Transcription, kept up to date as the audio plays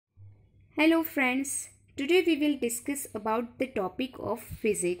Hello friends, today we will discuss about the topic of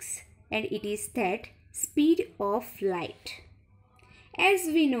physics and it is that speed of light. As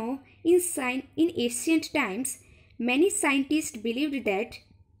we know, in ancient times, many scientists believed that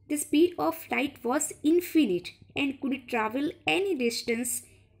the speed of light was infinite and could travel any distance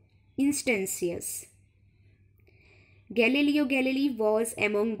instantaneously. Galileo Galilei was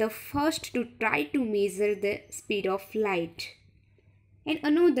among the first to try to measure the speed of light. And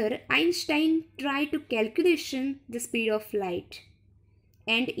another, Einstein tried to calculation the speed of light.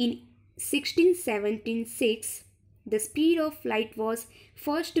 And in 1676, the speed of light was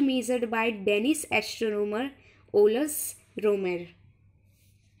first measured by Danish astronomer Olaus Romer.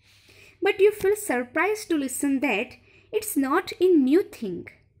 But you feel surprised to listen that it's not a new thing.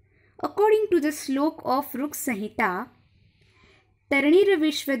 According to the slok of Sayansahita, Taranir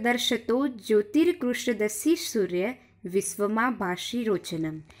Vishvadarshato Jyotirkrushdasi Surya Visvama Bhashi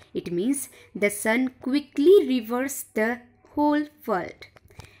Rochanam. It means the sun quickly reversed the whole world.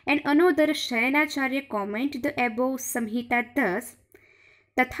 And another Sayanacharya comment the above Samhita thus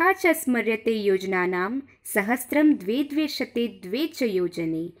तथा च स्मर्यते योजनानां सहस्रं द्वे द्वे शते द्वे च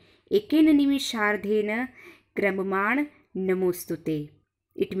योजने एकेन निमिषार्धेन क्रममाण नमोस्तुते.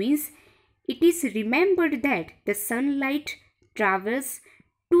 It means it is remembered that the sunlight travels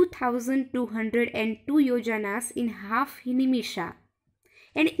 2202 yojanas in half nimisha.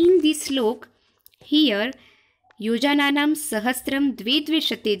 And in this slok, here yojananam sahasram dve dve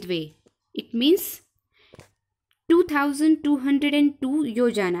shate dve. It means 2202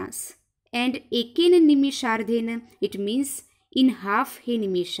 yojanas. And eken nimishardhena, it means in half he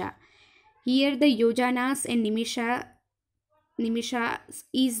nimisha. Here the yojanas and nimisha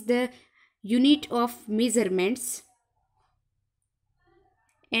is the unit of measurements.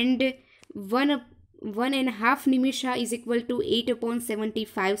 And 1.5 nimisha is equal to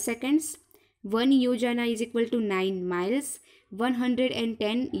 8/75 seconds. 1 yojana is equal to 9 miles.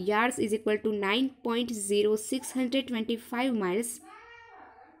 110 yards is equal to 9.0625 miles.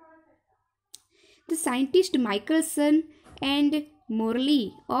 The scientist Michelson and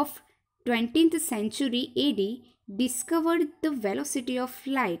Morley of 20th century AD discovered the velocity of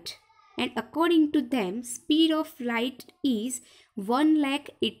light. And according to them, speed of light is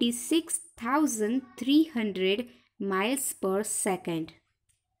 186,300 miles per second.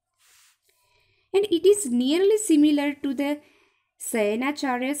 And it is nearly similar to the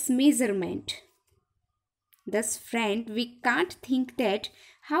Sayanacharya's measurement. Thus, friend, we can't think that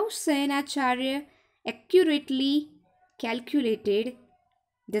how Sayanacharya accurately calculated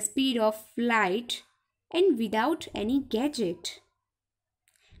the speed of light and without any gadget.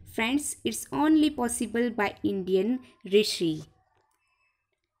 Friends, it's only possible by Indian Rishi.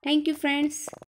 Thank you, friends.